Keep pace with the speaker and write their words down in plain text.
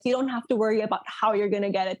You don't have to worry about how you're gonna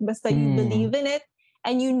get it. Basta you believe in it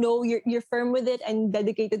and you know you're firm with it and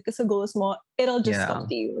dedicated ka sa goals mo, it'll just come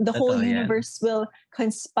to you. The whole Totoo yan. universe will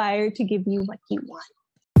conspire to give you what you want.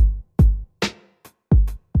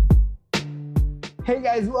 Hey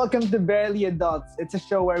guys, welcome to Barely Adults. It's a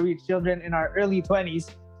show where we children in our early 20s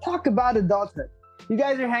talk about adulthood. You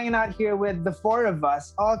guys are hanging out here with the four of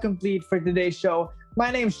us, all complete for today's show. My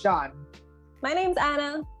name's Sean. My name's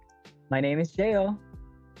Anna. My name is Jayo.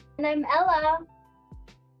 And I'm Ella.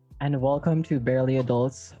 And welcome to Barely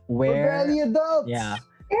Adults, We're where Barely Adults! yeah.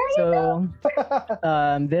 So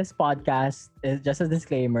this podcast is just a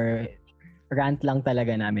disclaimer. Rant lang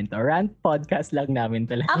talaga namin to. Rant podcast lang namin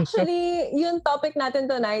talaga. Actually, yung topic natin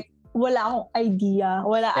tonight, wala akong idea.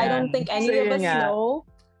 I don't think any of us know.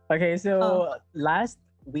 Okay, so last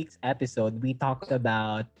week's episode, we talked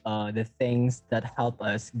about the things that help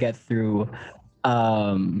us get through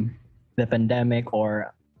the pandemic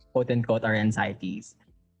or quote-unquote our anxieties.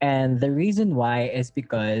 And the reason why is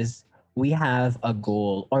because we have a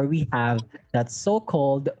goal or we have that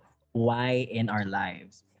so-called why in our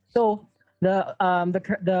lives. So the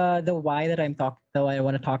why that I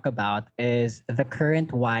want to talk about is the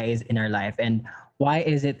current whys in our life and why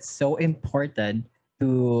is it so important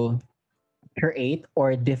to create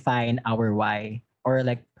or define our why or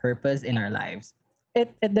like purpose in our lives.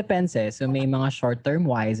 It depends eh. So may mga short-term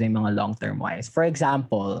whys, may mga long-term whys. For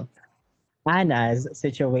example, Anna's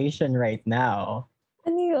situation right now.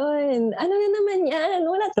 Ano yun? Ano na naman yan?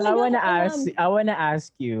 Wala So talaga I wanna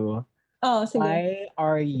ask you, sige. why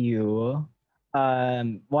are you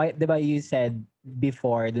why diba you said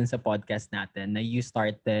before dun sa podcast natin na you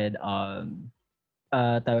started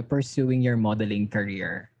pursuing your modeling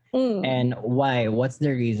career. And why? What's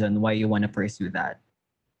the reason why you want to pursue that?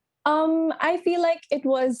 I feel like it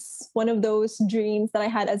was one of those dreams that I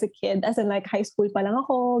had as a kid, as in like high school pa lang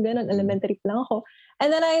ako, ganun, elementary pa lang ako.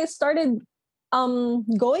 And then I started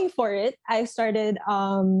going for it. I started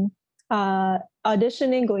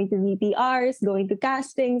auditioning, going to VTRs, going to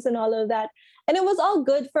castings and all of that. And it was all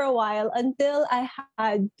good for a while until I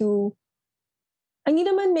had to hindi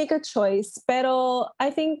naman make a choice. Pero I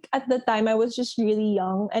think at the time I was just really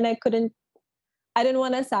young and I didn't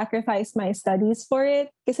want to sacrifice my studies for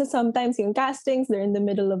it. Because sometimes yung castings, they're in the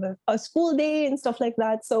middle of a school day and stuff like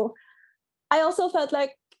that. So I also felt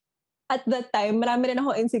like at that time, marami rin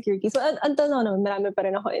ako insecurities. So until now, marami pa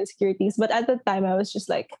rin ako insecurities. But at the time, I was just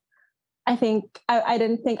like, I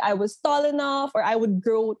didn't think I was tall enough or I would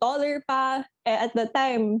grow taller pa. At the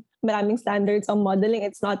time, maraming standards on modeling.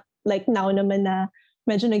 It's not like now naman na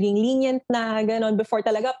medyo naging lenient na, ganon. Before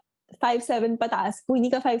talaga, 5'7" pataas. Kung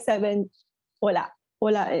hindi ka 5'7", wala.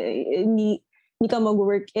 Hindi ka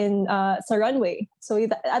mag-work in sa runway. So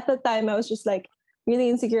at the time, I was just like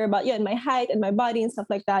really insecure about my height and my body and stuff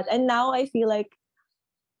like that. And now I feel like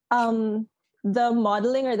the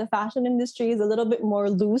modeling or the fashion industry is a little bit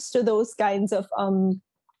more loose to those kinds of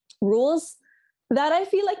rules that I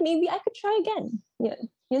feel like maybe I could try again.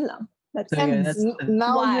 Yun lang.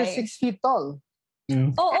 Now why. you're 6 feet tall.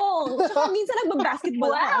 Oo. Tsaka minsan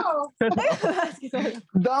nagbabasketball ako. Wow!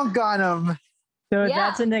 Dunk on him. So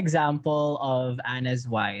that's an example of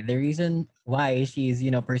Anna's why. The reason why she's,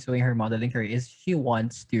 pursuing her modeling career is she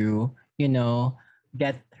wants to,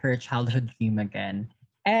 get her childhood dream again.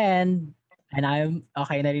 And I'm,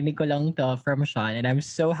 okay, narinig ko lang to from Sean and I'm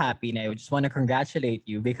so happy na I just want to congratulate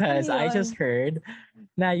you because I just heard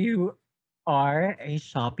na you are a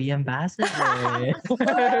Shopee ambassador. I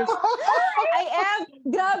am.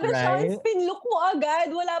 Grabe, Right? Sean, spin look mo agad.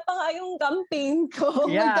 Wala pa nga yung campaign ko.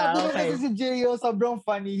 Yeah, Nagtatanong okay. kasi si Jayo, sobrang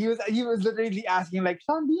funny. He was literally asking like,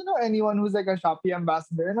 Sean, do you know anyone who's like a Shopee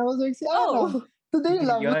ambassador? And I was like, today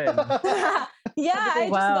lang. Yeah, I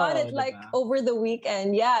just got it like diba? over the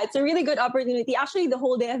weekend. Yeah, it's a really good opportunity. Actually, the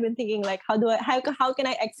whole day I've been thinking like, how can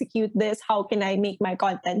I execute this? How can I make my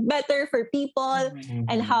content better for people?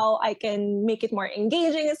 And how I can make it more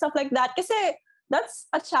engaging and stuff like that. Kasi that's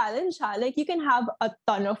a challenge. Like you can have a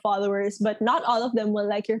ton of followers, but not all of them will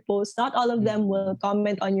like your posts. Not all of them will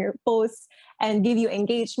comment on your posts and give you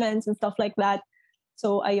engagements and stuff like that.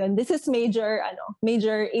 So ayun, this is major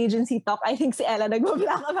agency talk. I think si Ella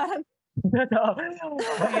nagbablanga parang.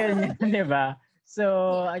 Ayun, di ba?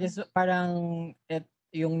 So, I just parang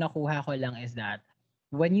yung nakuha ko lang is that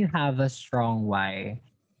when you have a strong why,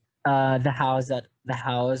 the house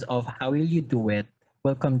of how will you do it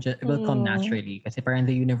will come naturally. Kasi parang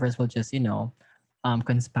the universe will just,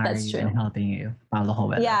 conspire That's you true. and helping you follow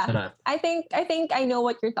ho. Yeah. I think I know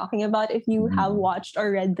what you're talking about. If you have watched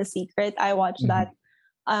or read The Secret, I watched that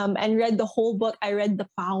and read the whole book. I read The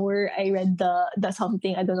Power. I read the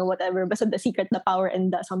something. I don't know, whatever. Basta The Secret, The Power,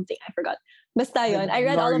 and the something. I forgot. Basta yun. I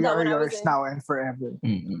read all of that when I was yours in... now and forever.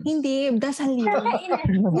 Hindi, dasal yun.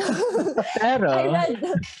 Pero,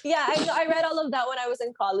 I read all of that when I was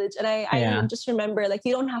in college, and I just remember, like,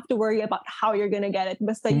 you don't have to worry about how you're gonna get it.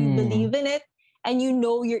 Basta you believe in it, and you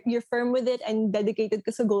know you're firm with it and dedicated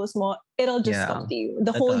ka sa goals mo, it'll just come to you.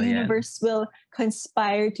 The whole universe will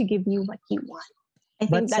conspire to give you what you want. I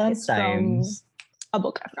think that is from a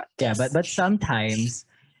book I've read. Yeah, but sometimes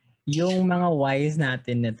yung mga whys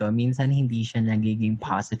natin nito, minsan hindi siya nagiging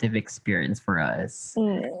positive experience for us.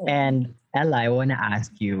 And Ella, I wanna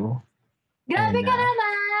ask you. Grabe ka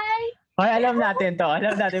naman! Alam natin to.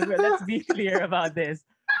 Alam natin. Let's be clear about this.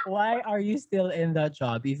 Why are you still in that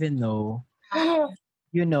job even though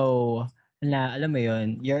you know na, alam mo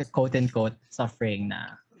yun, you're quote-unquote suffering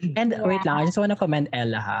na? And wait lang, I just wanna commend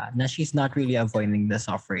Ella ha, na she's not really avoiding the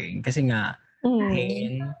suffering. Kasi nga,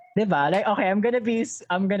 pain. Diba? Like, okay, I'm gonna be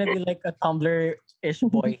like a Tumblr-ish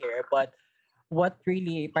boy here, but what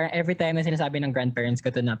really, parang every time na sinasabi ng grandparents ko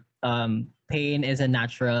to na pain is a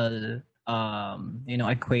natural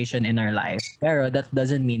equation in our life. Pero that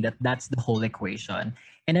doesn't mean that that's the whole equation.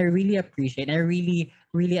 And I really appreciate, I really,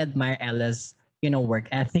 really admire Ella's, work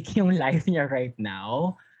ethic, yung life niya right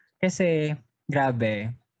now. Kasi,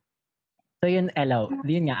 grabe. So yun, Ella,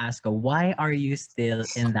 yun nga ask ko, why are you still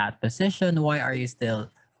in that position? Why are you still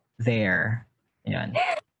there? Yan.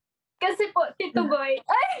 Kasi po, Tito Boy.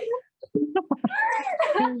 Ay!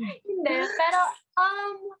 Hindi. Pero,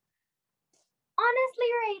 honestly,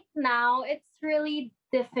 right now, it's really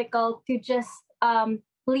difficult to just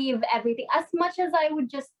leave everything. As much as I would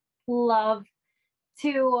just love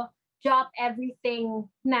to drop everything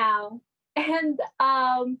now and,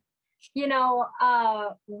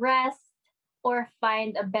 rest or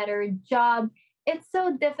find a better job, it's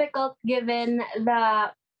so difficult given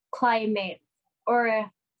the climate or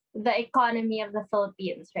the economy of the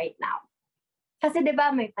Philippines right now. Kasi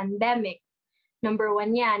diba may pandemic, number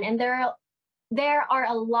one yan, and there are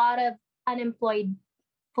a lot of unemployed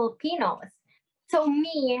Filipinos. So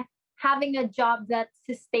me, having a job that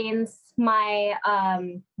sustains my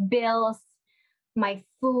bills, my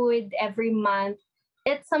food every month,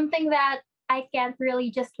 it's something that I can't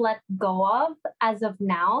really just let go of as of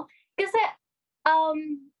now. Because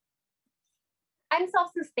I'm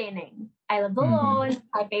self-sustaining. I live alone.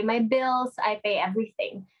 I pay my bills. I pay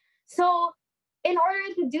everything. So in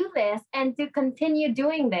order to do this and to continue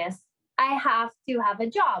doing this, I have to have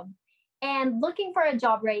a job. And looking for a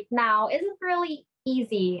job right now isn't really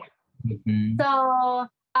easy. So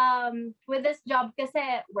with this job,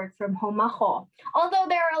 kasi work from home ako. Although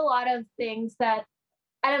there are a lot of things that,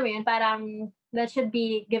 alam mo yun, parang that should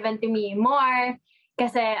be given to me more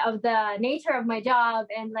kasi of the nature of my job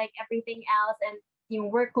and like everything else and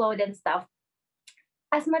yung workload and stuff.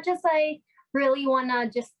 As much as I really wanna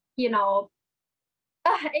just,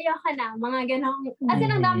 ayoko na, mga ganong, as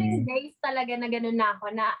in ang daming days talaga na ganon na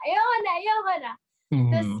ako na, ayoko na.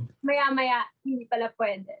 Tapos maya-maya, hindi pala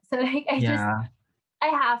pwede. So like, I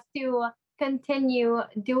have to continue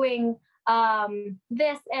doing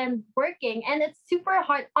this and working, and it's super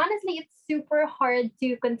hard. Honestly, it's super hard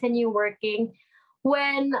to continue working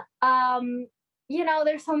when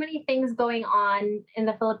there's so many things going on in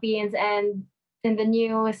the Philippines and in the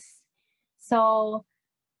news. So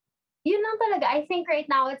yun lang talaga. I think right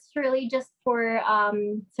now it's really just for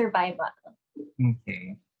survival.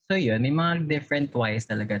 Okay. So yun, may mga different whys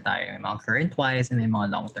talaga tayo. May mga current whys and may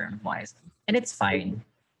mga long-term whys. And it's fine.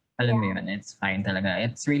 Alam mo yun, it's fine talaga.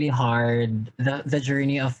 It's really hard. The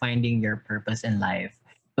journey of finding your purpose in life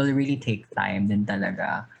will really take time din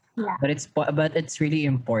talaga. Yeah. But it's really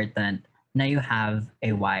important na you have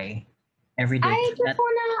a why every day. I just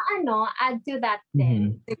wanna add to that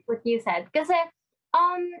thing, like what you said. Kasi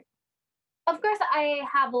of course I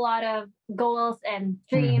have a lot of goals and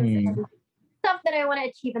dreams and stuff that I want to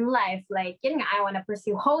achieve in life. Like, I want to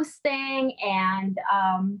pursue hosting and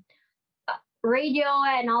radio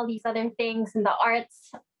and all these other things in the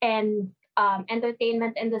arts and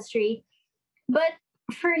entertainment industry. But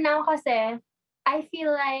for now kasi, I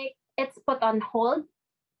feel like it's put on hold.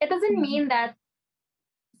 It doesn't mean that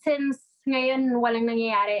since ngayon walang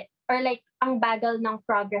nangyayari or like ang bagal ng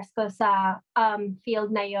progress ko sa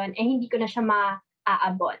field na yon, hindi ko na siya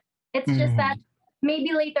maaabot. It's just that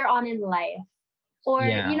maybe later on in life or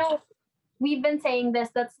we've been saying this,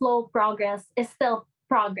 that slow progress is still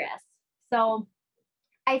progress. So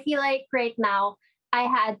I feel like right now I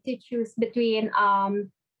had to choose between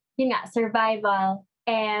survival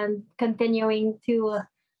and continuing to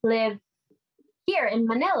live here in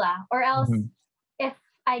Manila, or else if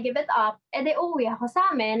I give it up, and they uuwi ako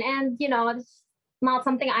sa amin, and it's not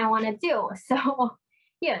something I want to do. So,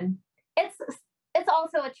 yun. It's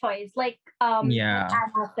also a choice, like Yeah.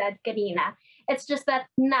 Anna said kanina. It's just that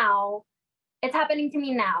now it's happening to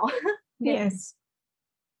me now. Yes.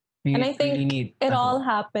 We And I think really need it all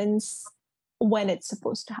happens when it's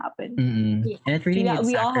supposed to happen. And it really needs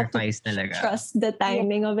We all have to sacrifice talaga. trust the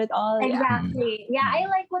timing of it all. Yeah. Exactly. Yeah, I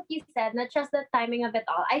like what you said. Not just the timing of it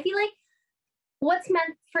all. I feel like what's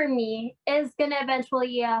meant for me is gonna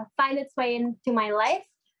eventually find its way into my life.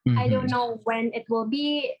 I don't know when it will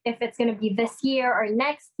be, if it's gonna be this year or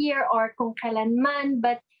next year or kung kailan man,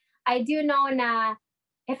 but I do know na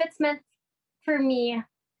if it's meant for me,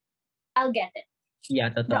 I'll get it. Yeah,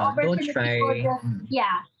 The totoo. Don't opportunity try. will just,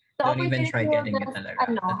 yeah. The Don't even opportunity try will getting it just, talaga.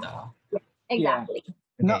 ano, Totoo. exactly.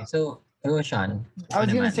 Okay, so, Sean. I was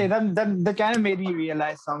gonna say that kind of made me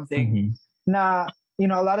realize something. Na,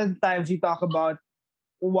 a lot of times you talk about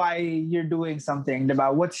why you're doing something,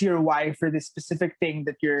 about what's your why for this specific thing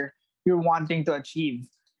that you're wanting to achieve.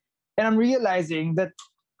 And I'm realizing that,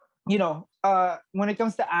 when it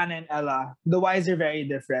comes to Anna and Ella, the whys are very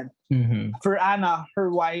different. For Anna,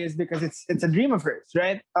 her why is because it's a dream of hers,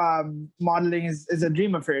 right? Modeling is a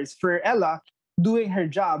dream of hers. For Ella, doing her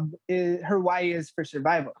job, her why is for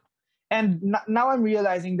survival. And now I'm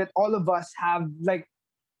realizing that all of us have like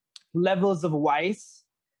levels of whys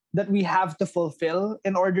that we have to fulfill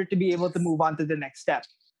in order to be able to move on to the next step.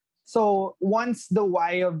 So once the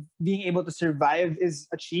why of being able to survive is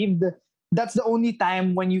achieved, that's the only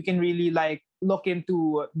time when you can really like look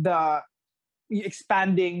into the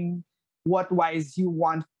expanding what whys you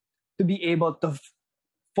want to be able to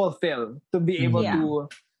fulfill, to be able to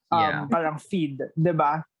parang feed,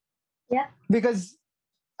 diba? Yeah. Because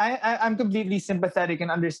I'm completely sympathetic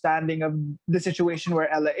and understanding of the situation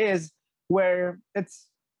where Ella is, where it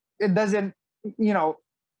doesn't,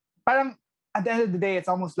 parang at the end of the day, it's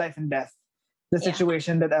almost life and death. The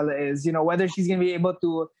situation that Ella is, whether she's gonna be able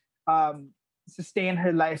to sustain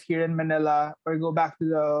her life here in Manila or go back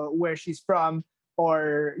to where she's from,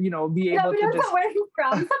 or be able to just where she's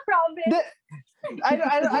from, the province. I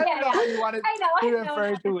don't know how you wanted to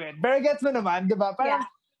refer to it. Pero gets mo naman, diba? Parang,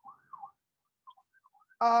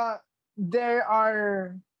 there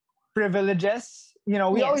are privileges. We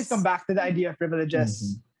always come back to the idea of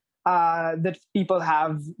privileges that people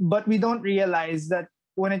have, but we don't realize that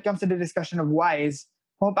when it comes to the discussion of whys,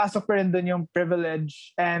 pumapasok pa rin dun yung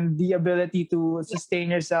privilege and the ability to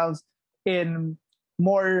sustain yourselves in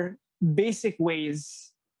more basic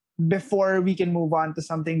ways before we can move on to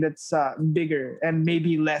something that's bigger and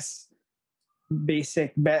maybe less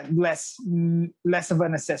basic, less of a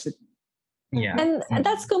necessity. Yeah. And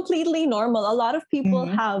that's completely normal. A lot of people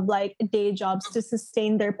have like day jobs to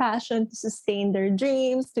sustain their passion, to sustain their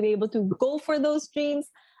dreams, to be able to go for those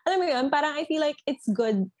dreams. Alam mo yun, parang I feel like it's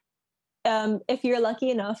good if you're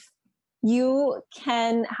lucky enough, you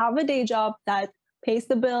can have a day job that pays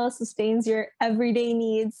the bills, sustains your everyday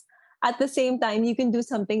needs. At the same time, you can do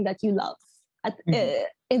something that you love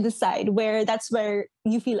in the side, where that's where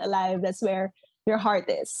you feel alive. That's where your heart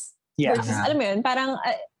is. Yeah. Versus, alam mo yun, parang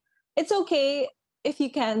it's okay if you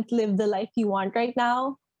can't live the life you want right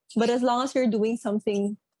now, but as long as you're doing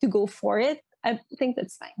something to go for it, I think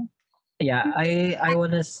that's fine. Yeah, I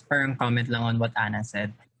want to parang comment lang on what Anna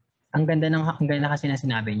said. Ang ganda kasi na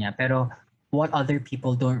sinabi niya, pero what other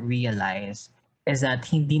people don't realize is that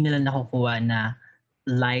hindi nila nakukuha na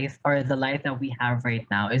life, or the life that we have right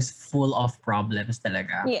now, is full of problems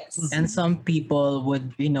talaga. Yes. And some people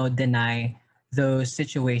would, deny those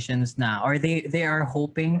situations now, or they are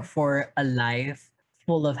hoping for a life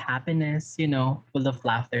full of happiness, full of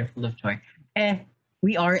laughter, full of joy.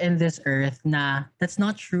 We are in this earth na that's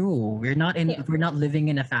not true. We're not living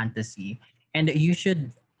in a fantasy. And you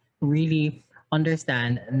should really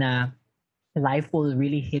understand na life will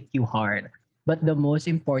really hit you hard. But the most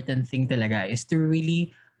important thing talaga is to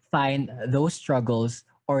really find those struggles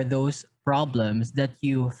or those problems that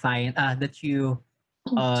you find that you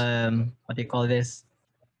what do you call this?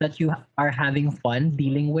 That you are having fun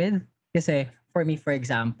dealing with. Kasi for me, for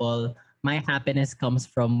example, my happiness comes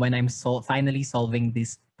from when I'm finally solving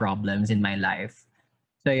these problems in my life.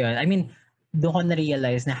 So yeah, I mean, doon ko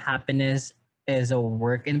na-realize na happiness is a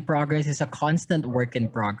work in progress, is a constant work in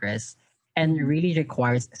progress, and really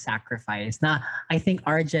requires sacrifice. Now, I think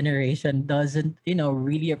our generation doesn't,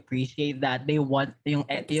 really appreciate that. They want yung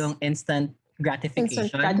instant gratification.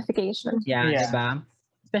 Instant gratification. Yeah, diba?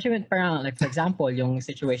 Especially when parang, like, for example, yung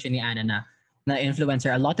situation ni Anna na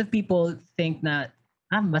influencer, a lot of people think na,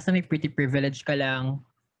 basta may pretty privilege ka lang,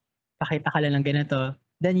 pakita ka lang ng ganito,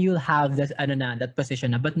 then you'll have this, that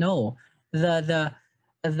position na. But no, the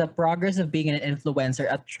the progress of being an influencer,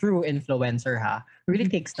 a true influencer really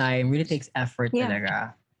takes time, really takes effort Yeah.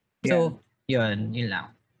 talaga. So, yun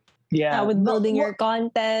lang. Yeah. With building your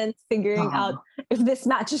content, figuring out if this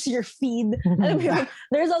matches your feed. Alam mo yun,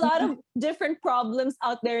 there's a lot of different problems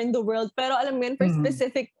out there in the world. Pero alam mo yun, for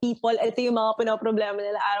specific people, ito yung mga pinoproblema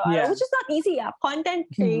nila araw-araw, which is not easy. Content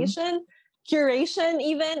creation, curation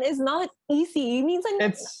even is not easy. Minsan,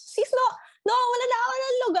 wala na ako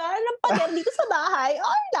ng lugar ng pader dito sa bahay.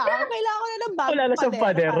 Kailangan ko na ng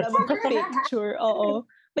pader para mag-picture. Oo.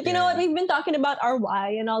 But you know what? We've been talking about our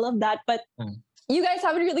why and all of that, but you guys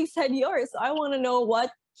haven't really said yours. So I want to know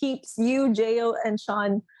what keeps you, Jo and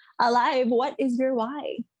Sean, alive. What is your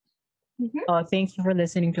why? Oh, thank you for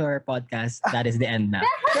listening to our podcast. That is the end na.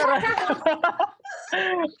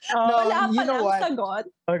 You know what?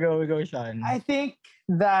 Go, Sean. I think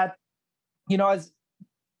that, as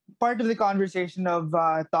part of the conversation of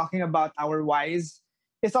talking about our whys,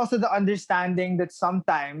 it's also the understanding that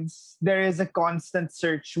sometimes there is a constant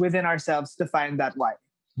search within ourselves to find that why.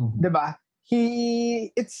 Diba?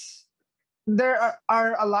 There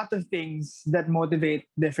are a lot of things that motivate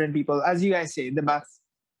different people. As you guys say, diba?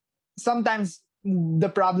 Sometimes the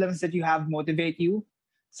problems that you have motivate you.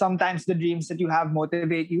 Sometimes the dreams that you have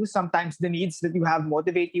motivate you. Sometimes the needs that you have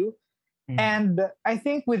motivate you. And I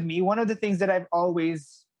think with me, one of the things that I've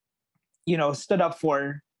always, stood up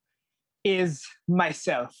for is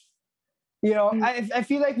myself. I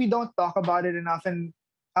feel like we don't talk about it enough. And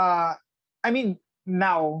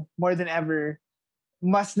now more than ever,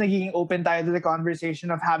 mas naging open tayo to the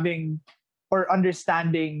conversation of having or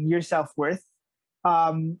understanding your self-worth,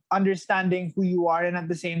 understanding who you are, and at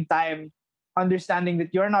the same time, understanding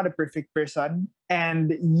that you're not a perfect person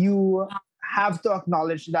and you have to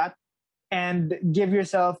acknowledge that and give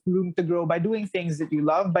yourself room to grow by doing things that you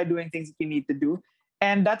love, by doing things that you need to do.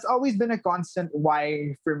 And that's always been a constant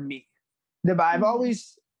why for me. Diba? I've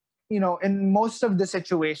always, in most of the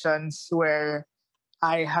situations where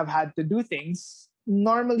I have had to do things,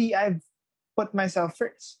 normally I've put myself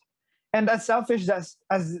first. And as selfish as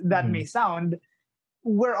that may sound,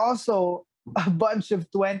 we're also a bunch of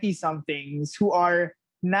 20-somethings who are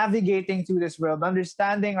navigating through this world,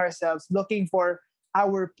 understanding ourselves, looking for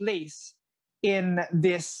our place in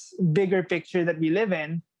this bigger picture that we live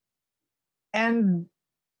in. And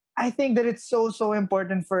I think that it's so, so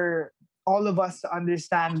important for all of us to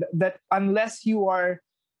understand that unless you are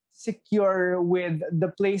secure with the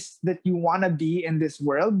place that you want to be in this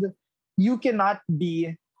world, you cannot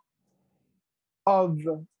be of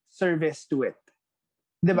service to it.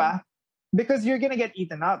 Diba? Because you're gonna get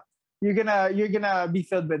eaten up. You're gonna be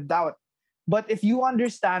filled with doubt. But if you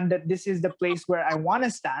understand that this is the place where I want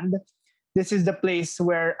to stand, this is the place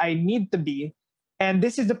where I need to be, and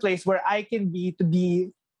this is the place where I can be to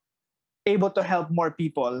be able to help more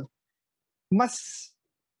people, must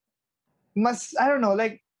I don't know,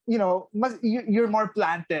 like, you're more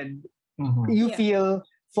planted. You feel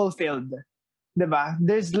fulfilled. Diba?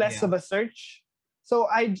 There's less of a search. So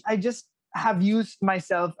I just have used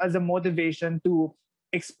myself as a motivation to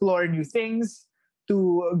explore new things,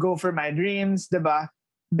 to go for my dreams, diba?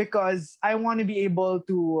 Because I want to be able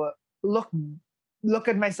to look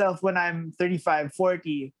at myself when I'm 35,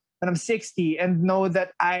 40, when I'm 60, and know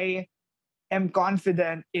that I am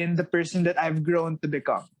confident in the person that I've grown to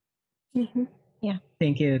become. Yeah.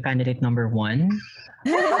 Thank you, candidate number 1.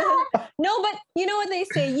 No, but you know what they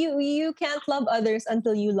say, you can't love others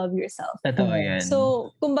until you love yourself. Totoo yan.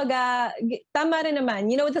 So, kumbaga, tama rin naman.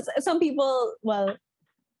 Some people, well,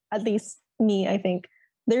 at least me, I think,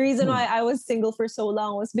 the reason why I was single for so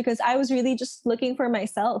long was because I was really just looking for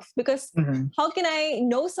myself. Because how can I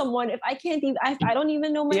know someone if I can't even, I don't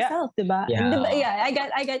even know myself, diba? Yeah.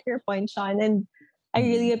 I get your point, Sean, and I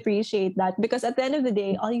really appreciate that, because at the end of the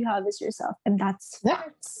day, all you have is yourself, and that's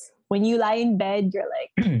when you lie in bed, you're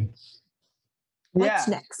like, what's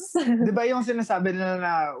next? Diba yung sinasabi nila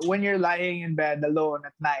na when you're lying in bed alone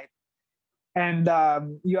at night, and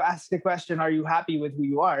you ask the question, are you happy with who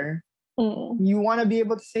you are? You want to be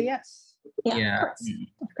able to say yes. Yeah.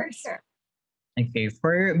 Of course. Okay,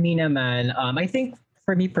 for me naman, I think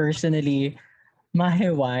for me personally,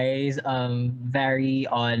 my whys vary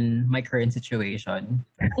on my current situation.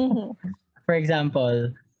 For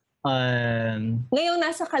example, ngayong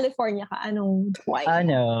nasa California ka, anong why?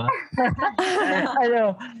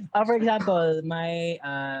 For example, my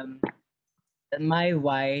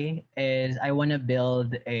why is I want to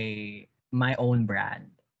build my own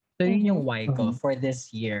brand. So yun yung why ko for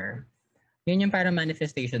this year. Yun yung parang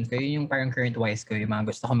manifestation ko, yun yung parang current whys ko, yung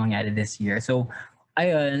mga gusto ko mangyari this year. So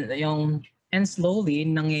ayun, and slowly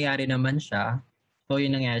nangyayari naman siya. So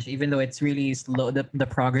yun nangyari. Even though it's really slow, the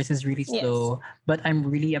progress is really Yes. slow, but I'm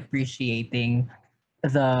really appreciating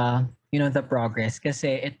the the progress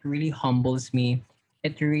kasi it really humbles me.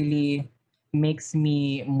 It really makes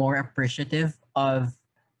me more appreciative of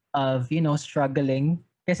struggling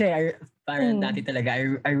kasi parang dati talaga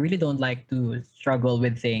I really don't like to struggle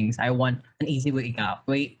with things. I want an easy way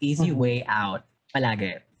out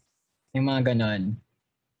palagi. Yung mga ganon.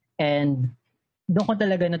 And doon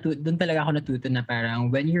talaga ako natuto na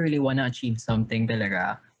parang when you really wanna achieve something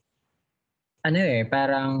talaga,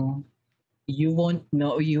 parang you won't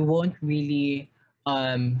really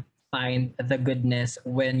find the goodness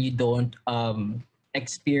when you don't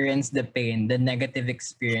experience the negative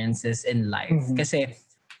experiences in life. Kasi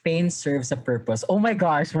pain serves a purpose. Oh my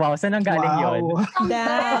gosh, wow, saan ang galing yun?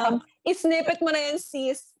 Damn. I-snippet mo na yan,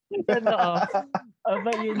 sis. Totoo.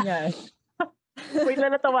 But yun nga. Wait,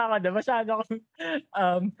 natawa ka na. Masyado akong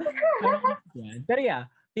yan. Pero yeah,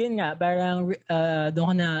 yun nga, parang doon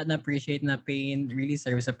ko na-appreciate na pain really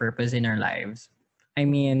serves a purpose in our lives. I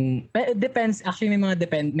mean, it depends. Actually, may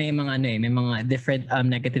mga different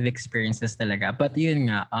negative experiences talaga. But yun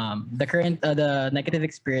nga, the negative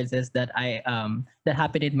experiences that that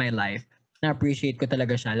happened in my life, na-appreciate ko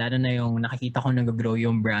talaga siya. Lalo na yung nakikita ko nag-grow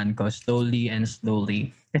yung brand ko slowly and slowly.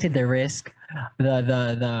 Kasi the risk,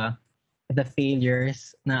 the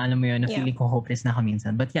failures na alam mo yun, na feeling ko hopeless na ako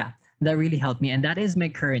minsan. But yeah, that really helped me. And that is my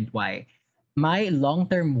current why. My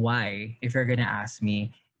long-term why, if you're gonna ask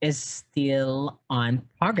me, is still on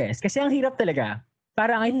progress. Kasi ang hirap talaga.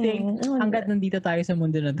 Parang I think, hanggat nandito tayo sa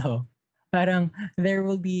mundo na to, parang there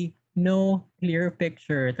will be no clear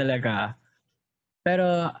picture talaga.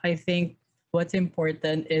 Pero I think what's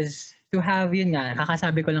important is to have, yun nga,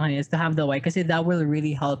 kakasabi ko lang kanina, is to have the why kasi that will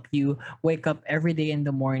really help you wake up every day in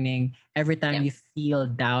the morning, every time you feel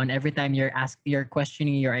down, every time you're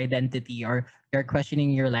questioning your identity or you're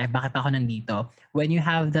questioning your life, bakit ako nandito? When you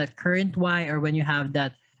have that current why or when you have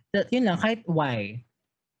that yun lang, kahit why,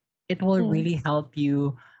 it will really help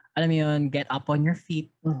you, alam mo yun, get up on your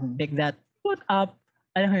feet, pick that foot up,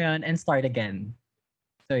 alam mo yun, and start again.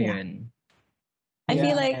 So yun. I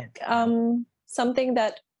feel like something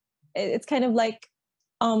that it's kind of like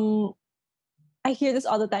I hear this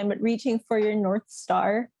all the time, but reaching for your North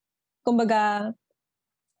Star. Kumbaga,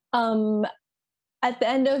 at the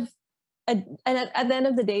end of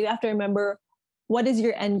the day, you have to remember what is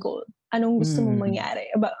your end goal. Anong gusto mong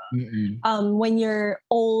mangyari? About when you're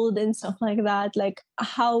old and stuff like that, like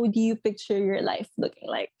how do you picture your life looking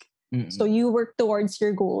like? So you work towards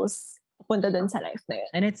your goals punta dun sa life na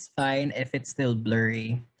yun. And it's fine if it's still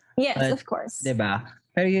blurry. Yes, but, of course. Diba?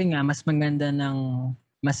 Pero yun nga, mas maganda ng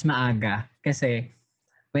mas maaga. Kasi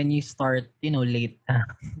when you start, late na,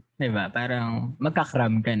 diba? Parang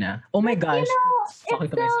magkakram ka na. Oh my gosh. It's still,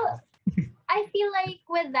 I feel like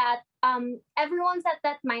with that, everyone's at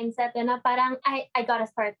that mindset na parang, I gotta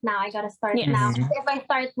start now. I gotta start now. If I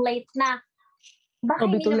start late na, baka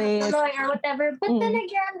hindi naman tuloy or whatever. But then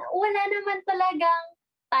again, wala naman talagang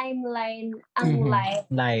timeline ang life.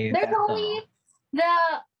 There's only the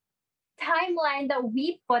timeline that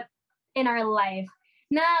we put in our life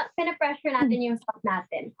na pinapressure natin yung stuff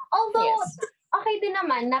natin. Although, okay din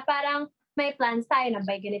naman na parang may plans tayo na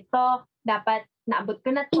by ganito, dapat naabot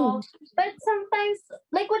ko na to. But sometimes,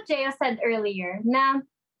 like what Jaya said earlier, na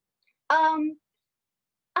ang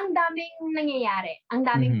daming nangyayari, ang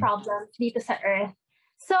daming problems dito sa Earth.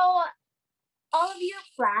 So, all of your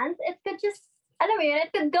plans, it could just, alam mo yun, it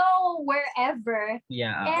could go wherever.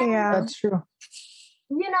 Yeah. And, that's true.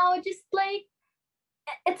 Just like,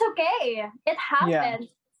 it's okay. It happens.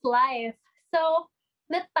 It's life. So,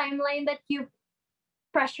 the timeline that you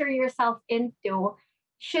pressure yourself into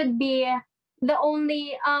should be the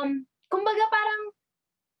only, kumbaga parang,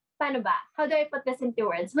 paano ba? How do I put this into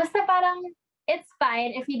words? Basta parang, it's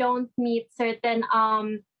fine if you don't meet certain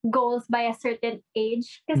goals by a certain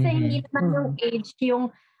age. Kasi hindi naman yung age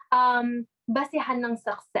yung basihan ng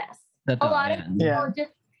success. A lot of people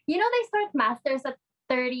just, they start masters at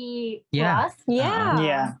 30 plus.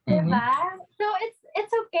 Yeah. Diba? So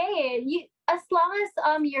it's okay. As long as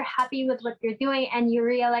you're happy with what you're doing and you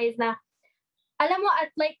realize na, alam mo,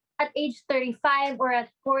 at age 35 or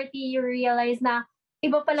at 40, you realize na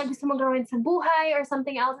iba pala gusto mo gawin sa buhay or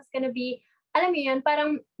something else is gonna be, alam mo yun,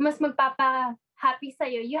 parang mas magpapa-happy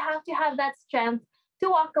sa'yo. You have to have that strength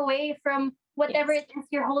to walk away from whatever it is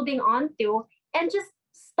you're holding on to and just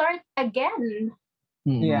start again.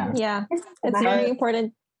 Yeah. It's very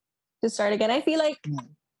important to start again. I feel like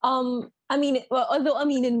although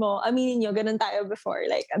aminin nyo, ganun tayo before.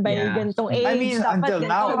 Like, by ganitong age, I mean, until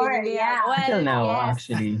now. Until now,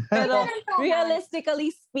 actually. Pero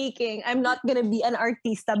realistically speaking, I'm not gonna be an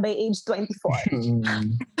artista by age 24.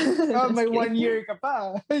 May 1 year ka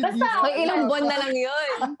pa. May ilang buwan na lang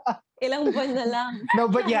yun. Ilang buwan na lang. No,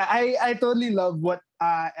 but yeah, I totally love what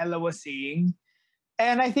Ella was saying.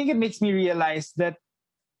 And I think it makes me realize that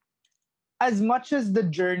as much as the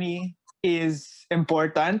journey is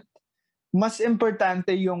important, mas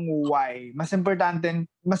importante yung why. Mas importante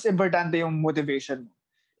yung motivation.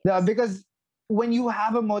 Because when you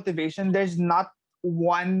have a motivation, there's not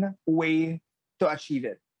one way to achieve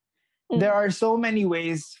it. There are so many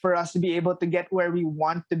ways for us to be able to get where we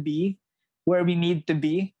want to be, where we need to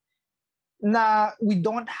be. Na we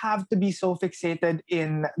don't have to be so fixated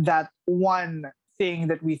in that one thing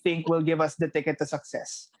that we think will give us the ticket to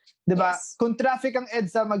success. Diba? Yes. Kung traffic ang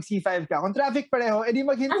EDSA, mag C5 ka. Kung traffic pareho, edi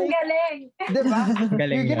maghintay. Ang galing! Diba?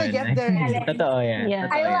 You're gonna get there. Totoo yan. Yeah.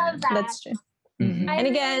 I love that. That's true. Mm-hmm. I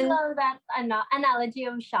really love that analogy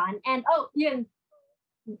of Sean. And yun.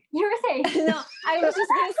 You were saying? No, I was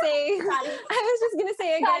just gonna say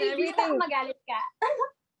again, sorry, everything. Magalit ka.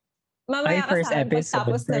 Mamaya ka sa akin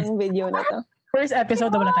pagtapos ng video na to. First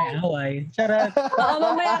episode na wala tayong away. Charot. Oo,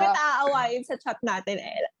 mamaya kita aawayin sa chat natin,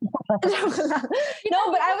 eh. No,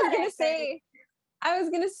 but I was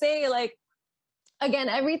gonna say, like, again,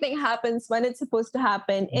 everything happens when it's supposed to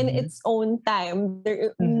happen in its own time.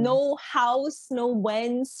 There, no hows, no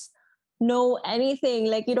whens, no anything.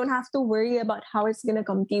 Like, you don't have to worry about how it's gonna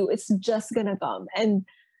come to you. It's just gonna come. And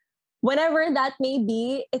whenever that may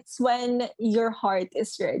be, it's when your heart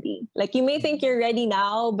is ready. Like, you may think you're ready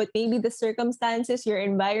now, but maybe the circumstances, your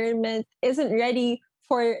environment isn't ready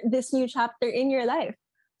for this new chapter in your life.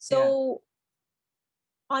 So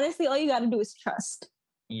honestly, all you got to do is trust.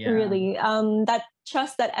 Yeah. Really. That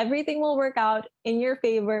trust that everything will work out in your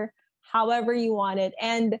favor, however you want it.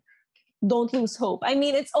 And don't lose hope. I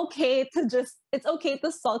mean, it's okay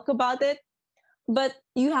to sulk about it, but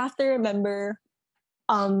you have to remember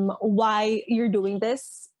why you're doing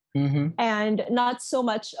this, and not so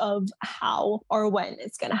much of how or when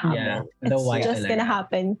it's gonna happen. It's just gonna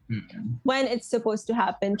happen when it's supposed to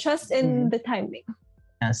happen. Trust in the timing.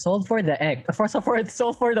 Sold for the egg.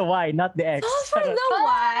 Sold for the why, not the X. Sold for the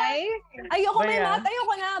why? Ayoko na.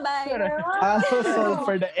 Bye. Sold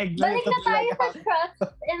for the egg. Balik na tayo sa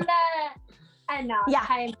trust in the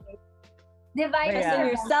timing. Divide in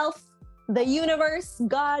yourself, the universe,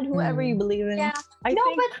 God, whoever you believe in. Yeah. I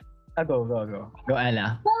think... Go,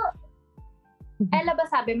 Ella. Well, Ella ba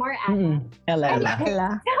sabi mo or Anna? Ella.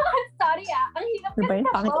 Sorry ang hirap kasi yung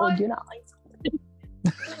pangit audio na ako.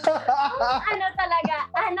 Talaga,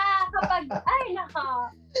 Anna, kapag,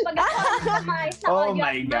 pag ako oh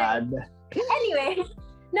my God. Anyway,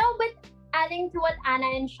 no, but adding to what Anna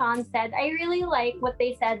and Sean said, I really like what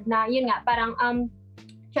they said na, yun nga, parang,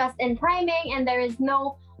 trust in timing, and there is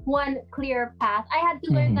no one clear path. I had to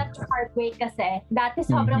learn that the hard way kasi dati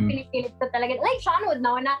sobrang pinipilit ko talaga. Like Sean would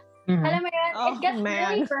know na, alam mo yun, it gets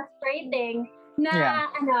really frustrating na,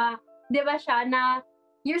 di ba siya, na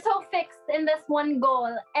you're so fixed in this one goal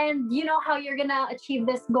and you know how you're gonna achieve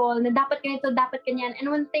this goal na dapat ganito, dapat ganyan. And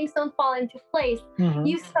when things don't fall into place,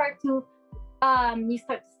 you start to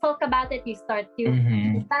sulk about it, you start to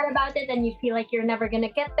be bad about it, and you feel like you're never gonna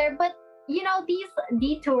get there. But you know, these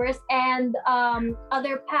detours and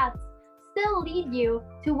other paths still lead you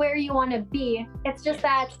to where you want to be. It's just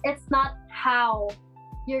that it's not how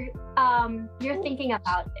you're thinking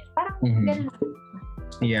about it. Parang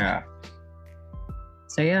yeah.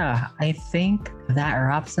 So yeah, I think that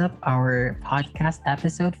wraps up our podcast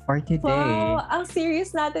episode for today. Wow, ang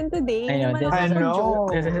serious natin today. I know.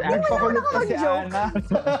 This is actually kasi Anna.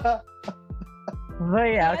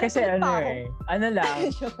 But yeah, kasi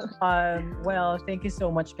well, thank you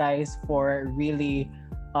so much guys for really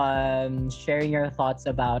sharing your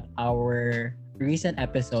thoughts about our recent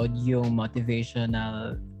episode, yung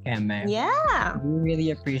motivational keme. Yeah. We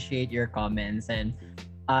really appreciate your comments, and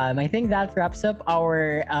I think that wraps up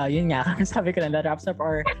our that wraps up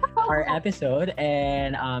our episode.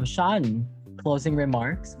 And Sean, closing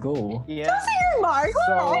remarks, go. Yeah.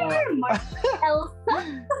 Closing remarks.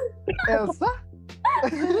 Elsa?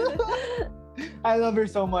 I love her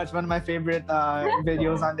so much. One of my favorite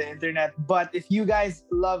videos on the internet. But if you guys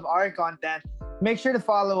love our content, make sure to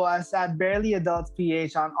follow us at Barely Adults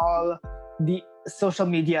PH on all the social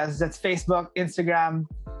medias. That's Facebook, Instagram.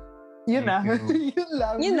 Yun na. Ang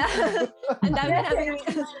dami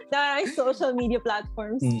namin social media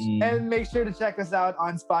platforms. And make sure to check us out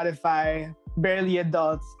on Spotify, Barely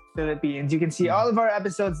Adults Philippines. You can see all of our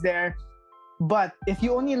episodes there. But if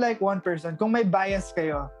you only like one person, kung may bias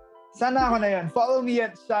kayo, sana ako na yun. Follow me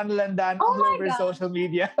at Sean Landan Oh all my over God. social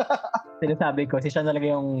media. Sinasabi ko, si Sean talaga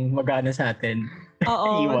yung magano sa atin.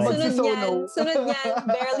 Oo. Iwan. Sunod yan,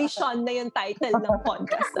 barely Sean na yung title ng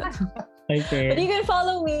podcast. Okay. But you can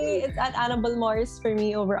follow me. It's at Annabelle Morris for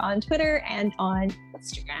me over on Twitter and on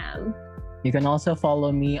Instagram. You can also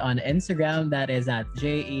follow me on Instagram. That is at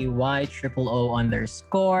JEYOO_.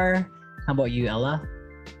 How about you, Ella?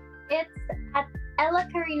 It's at Ella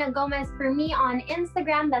Karina Gomez for me on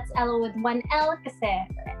Instagram. That's Ella with one L kasi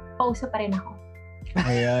pauso pa rin ako.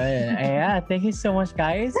 Ayun. Yeah, thank you so much,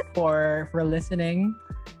 guys, for listening.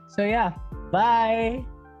 So yeah, bye.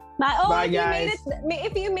 Bye,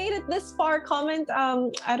 If you made it this far, comment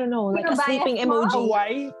I don't know, like a Bye, sleeping Esmo. emoji.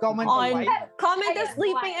 Why? Comment On why? comment a Ayun,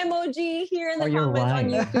 sleeping why? emoji here in the Or your comments on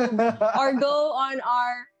why. YouTube, or go on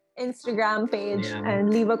our Instagram page Yeah.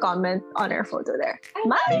 and leave a comment on our photo there. Ay,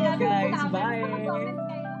 Bye, Thanks, guys. comment. Bye. Comment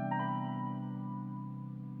kayo.